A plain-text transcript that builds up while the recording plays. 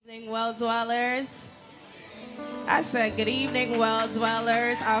Well Dwellers. I said good evening, Well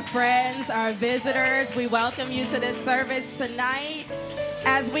Dwellers, our friends, our visitors. We welcome you to this service tonight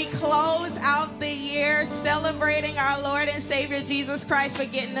as we close out the year celebrating our Lord and Savior Jesus Christ for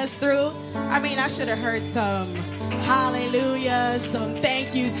getting us through. I should have heard some hallelujah, some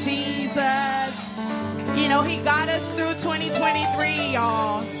thank you, Jesus. You know, he got us through 2023,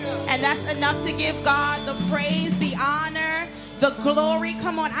 y'all. And that's enough to give God the praise, the honor, the glory.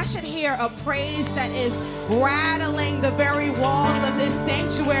 Come on, I should hear a praise that is rattling the very walls of this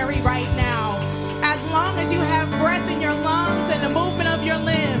sanctuary right now. As long as you have breath in your lungs and the movement of your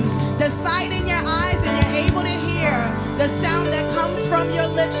limbs, the sight in your eyes and you're able to hear, the sound that comes from your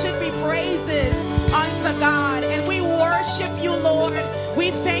lips should be praises unto God. And we worship you, Lord. We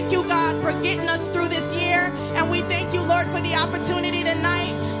thank you, God, for getting us through this year. And we thank you, Lord, for the opportunity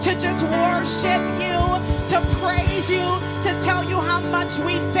tonight to just worship you, to praise you, to tell you how much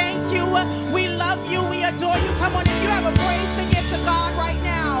we thank you. We love you. We adore you. Come on, if you have a praise to give to God right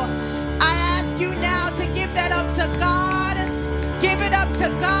now, I ask you now to give that up to God. Give it up to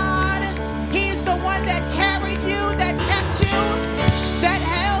God. He is the one that carried you, that kept you, that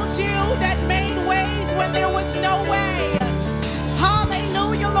held you, that made ways when there was no way.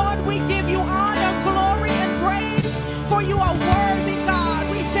 Hallelujah, Lord. We give you honor, glory, and praise, for you are worthy, God.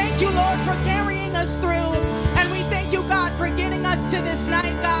 We thank you, Lord, for carrying us through. And we thank you, God, for getting us to this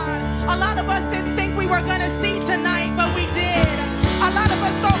night, God. A lot of us didn't think we were going to see tonight, but we did. A lot of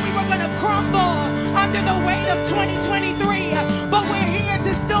us thought we were going to crumble under the weight of 2023, but we're here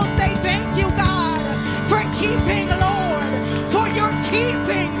to still say thank you, God, for keeping, Lord, for your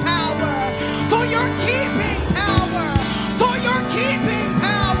keeping power, for your keeping power, for your keeping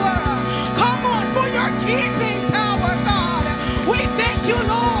power. Come on, for your keeping power, God. We thank you,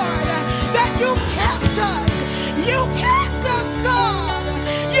 Lord, that you kept us. You kept us, God.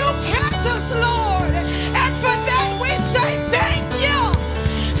 You kept us, Lord. And for that we say thank you.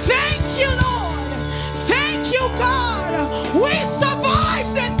 Thank you, Lord. Thank you, God. We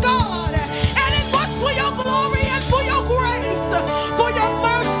survived it, God. And it was for your glory and for your grace, for your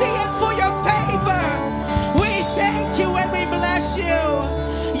mercy and for your favor. We thank you and we bless you.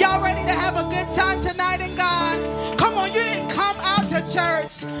 Y'all ready to have a good time tonight in God? Come on, you didn't come out to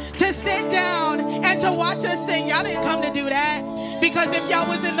church to sit down and to watch us sing. Y'all didn't come to do that. Because if y'all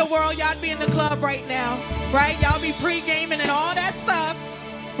was in the world, y'all be in the club right now, right? Y'all be pre-gaming and all that stuff,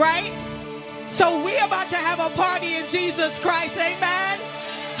 right? So we about to have a party in Jesus Christ, amen?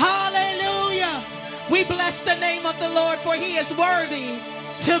 Hallelujah. We bless the name of the Lord, for he is worthy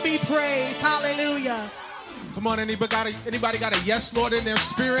to be praised. Hallelujah. Come on, anybody got a yes, Lord, in their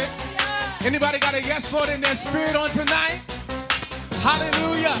spirit? Anybody got a yes, Lord, in their spirit on tonight?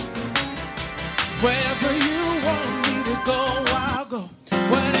 Hallelujah. Wherever you want me to go, I'll go.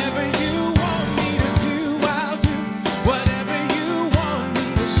 Whatever you want me to do, I'll do. Whatever you want me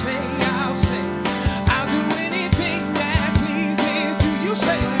to say, I'll say. I'll do anything that pleases you. You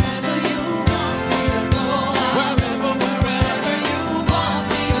say wherever you want me to go, I'll go. Wherever you want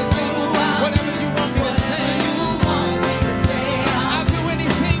me to do, I'll do. Whatever you want me to say, I'll do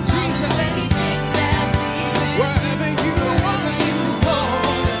anything, Jesus. Wherever you want me to go,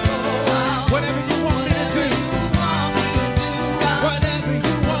 whatever you want me to do, whatever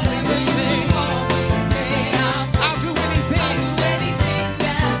you want.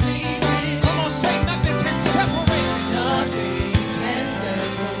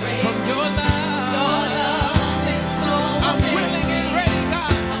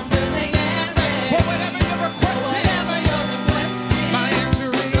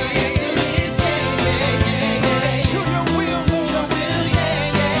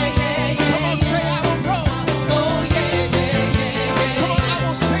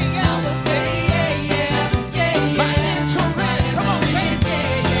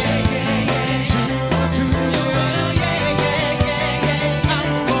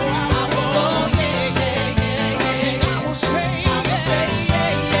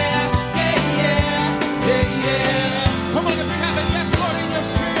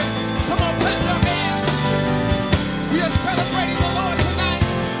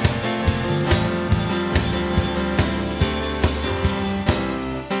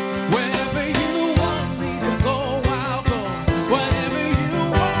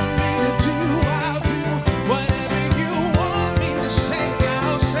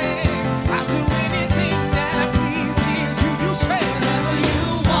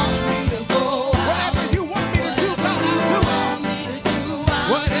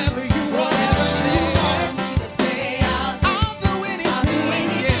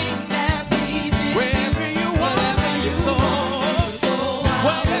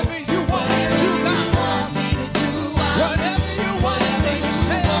 Whatever you want me to do, God. Whatever you want me to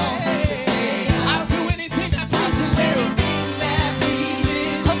say. I'll do anything that pleases you.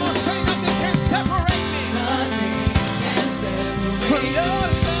 Come on, say nothing can separate me from your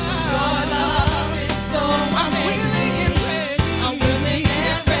love. I'm willing and ready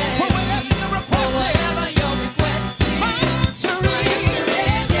for whatever your request is. My answer is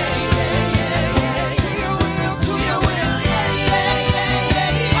to your will, to your will.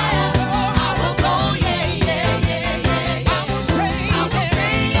 I will go, I will say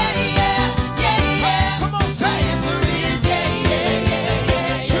yes. Come on, say it.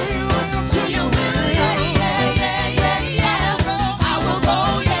 To your will, to your will. I will go,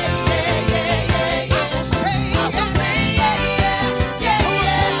 I will say yes. Come on,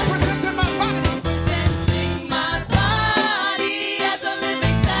 say I'm presenting my body.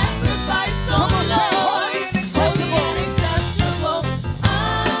 Come on, say holy and acceptable.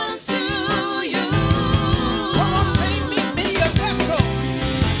 Come on, say meet me a vessel.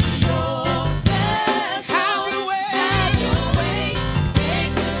 Have your way.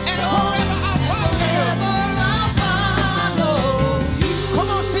 And forever I'll follow you. Come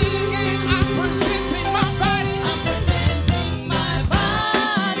on, say it again. I'm presenting my body.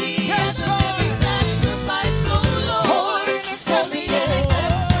 Yes, Lord. Holy and acceptable.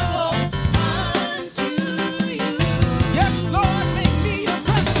 Yes, Lord, make me a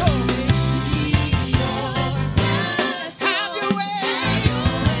vessel. Have your way.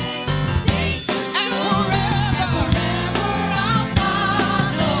 And forever.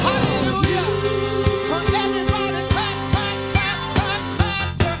 Hallelujah. Come everybody, clap, clap, clap, clap,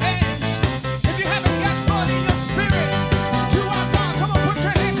 clap your hands. If you have a yes, Lord, in your spirit, to our God, come on, put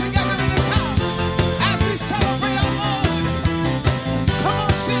your hands together in this house as we celebrate our Lord. Come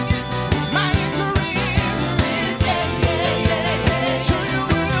on, sing it. My answer is to your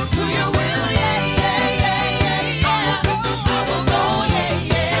will, to your will. I will go.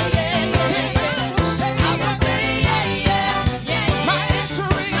 Say, I will say yes. My answer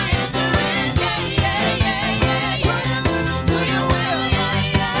is to your will.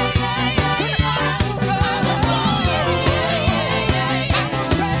 Say, I will go. I will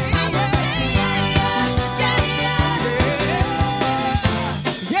say yes, Lord.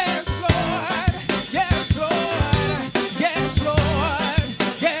 Yes, Lord. Yes, Lord. Yes, Lord.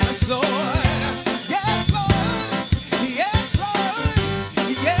 Yes, Lord. Yes, Lord.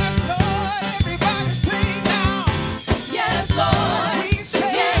 Yes, Lord. Everybody sing now. We say,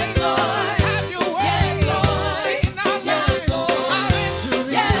 have your way in our lives. Our answer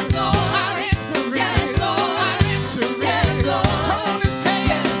is, our answer is, our answer is. Come on and say it.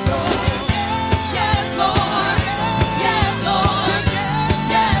 Yes, Lord. Yes, Lord.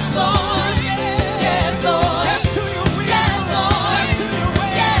 Yes, Lord. Yes, Lord. Yes to your will. Yes, Lord. Yes to your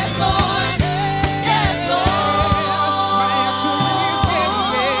way. Yes, Lord. Yes, Lord. My answer is yeah.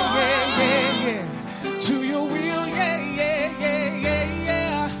 To your will, yeah.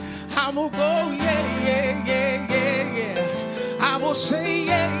 I will go, yeah. I will say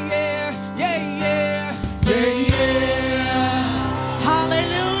yeah.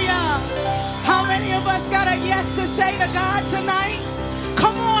 Hallelujah. How many of us got a yes to say to God tonight?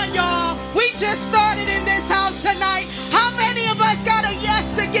 Come on, y'all. We just started in this house tonight. How many of us got a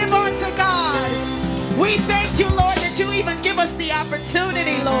yes to give unto God? We thank you, Lord, that you even give us the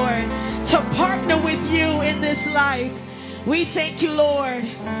opportunity, Lord, to partner with you in this life. We thank you, Lord,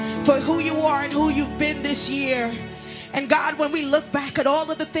 for who you are and who you've been this year. And God, when we look back at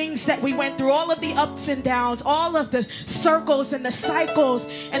all of the things that we went through, all of the ups and downs, all of the circles and the cycles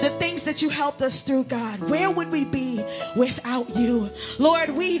and the things that you helped us through, God, where would we be without you? Lord,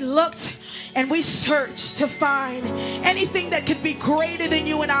 we looked and we searched to find anything that could be greater than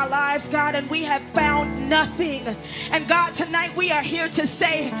you in our lives, God, and we have found nothing. And God, tonight we are here to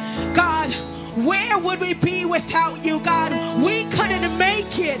say, God, where would we be without you, God? We couldn't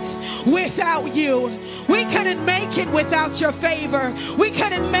make it without you. We couldn't make it without your favor. We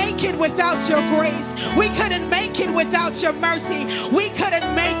couldn't make it without your grace. We couldn't make it without your mercy. We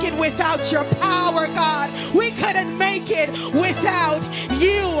couldn't make it without your power, God. We couldn't make it without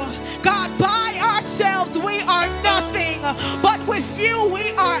you. God, by ourselves we are nothing, but with you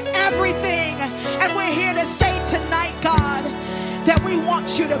we are everything. And we're here to say tonight, God, that we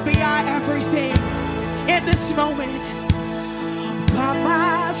want you to be our everything in this moment. By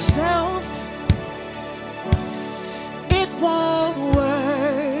myself, it won't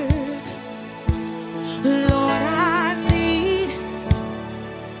work. Lord, I need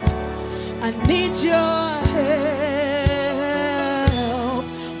your help.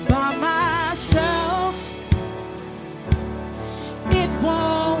 By myself, it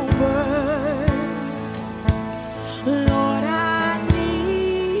won't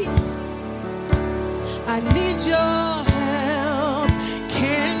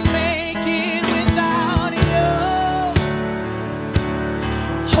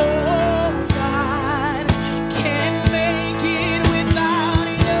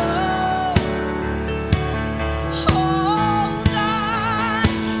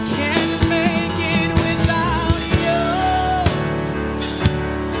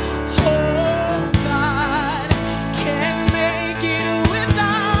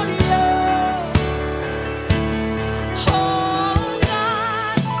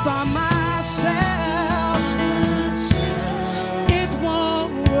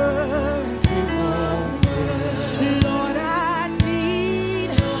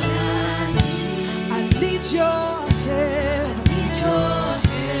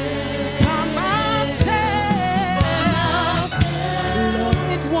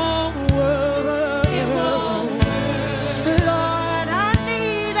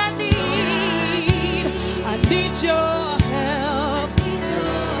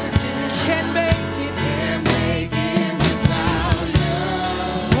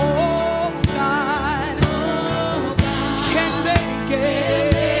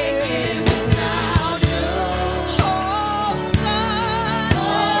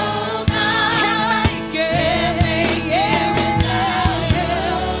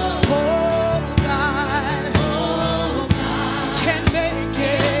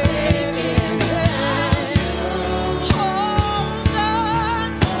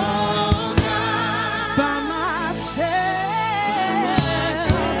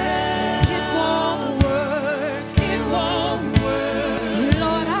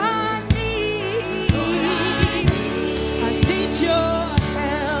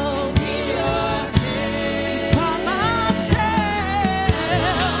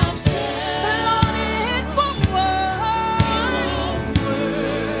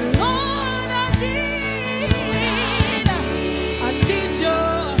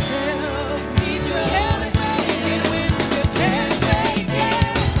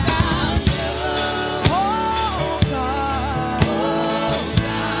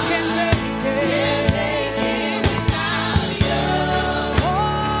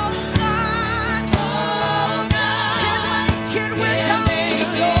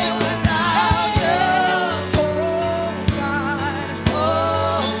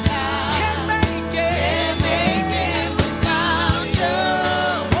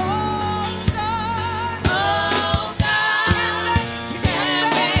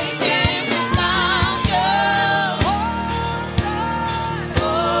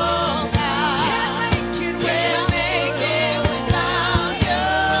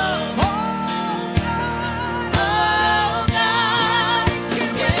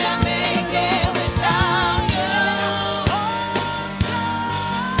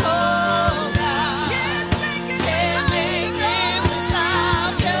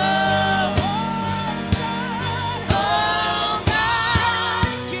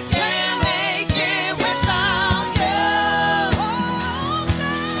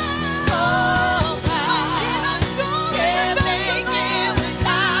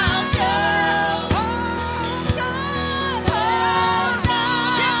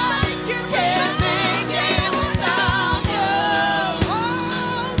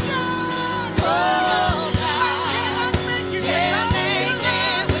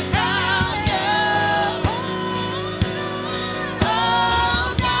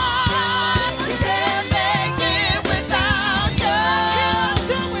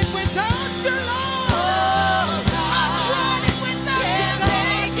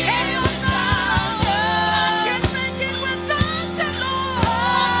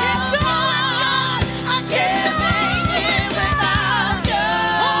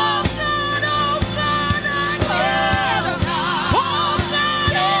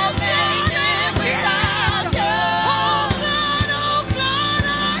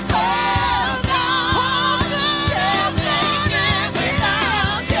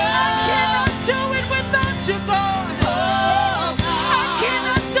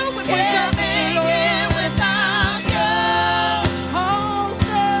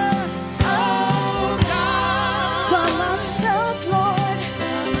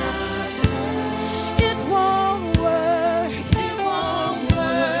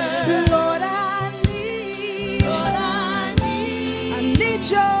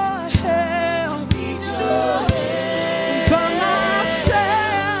your help. By myself,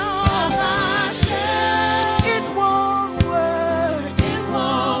 it won't work.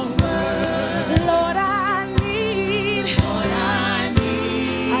 Lord, I need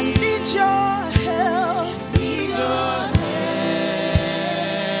your help.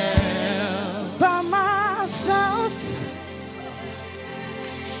 By myself,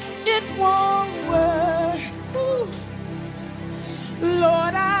 it won't work. Ooh.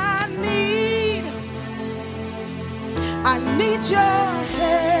 Lord, I need your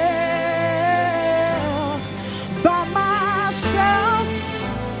help. By myself,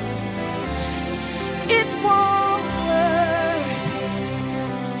 it won't work.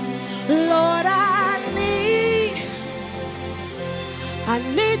 Lord, I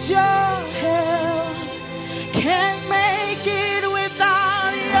need your help. Can't make it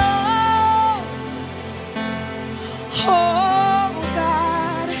without you. Oh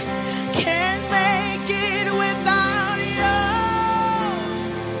God, can't make it without you.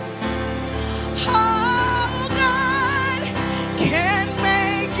 Oh God, can't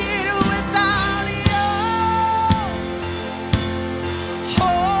make it without you.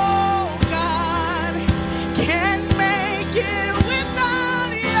 Oh God, can't make it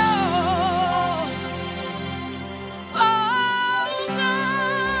without you. Oh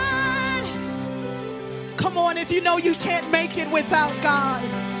God. Come on, if you know you can't make it without God.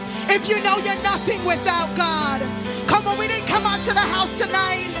 If you know you're nothing without God. Come on, we didn't come out to the house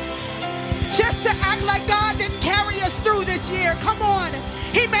tonight just to act like God didn't carry us through this year. Come on.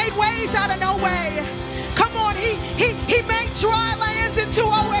 He made ways out of no way. Come on, he made dry lands into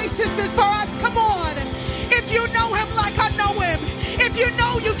oases for us. Come on. If you know him like I know him, if you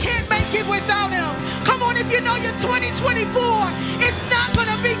know you can't make it without him, come on, if you know your 2024 is not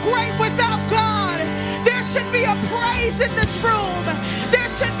going to be great without God, there should be a praise in this room. There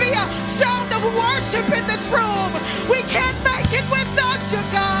should be a sound of worship in this room. We can't make it without you,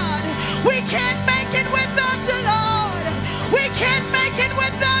 God. We can't make it without you, Lord. We can't make it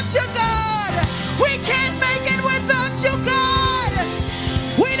without you, God. We can't make it without you, God.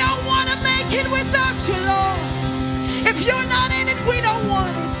 We don't want to make it without you, Lord. If you're not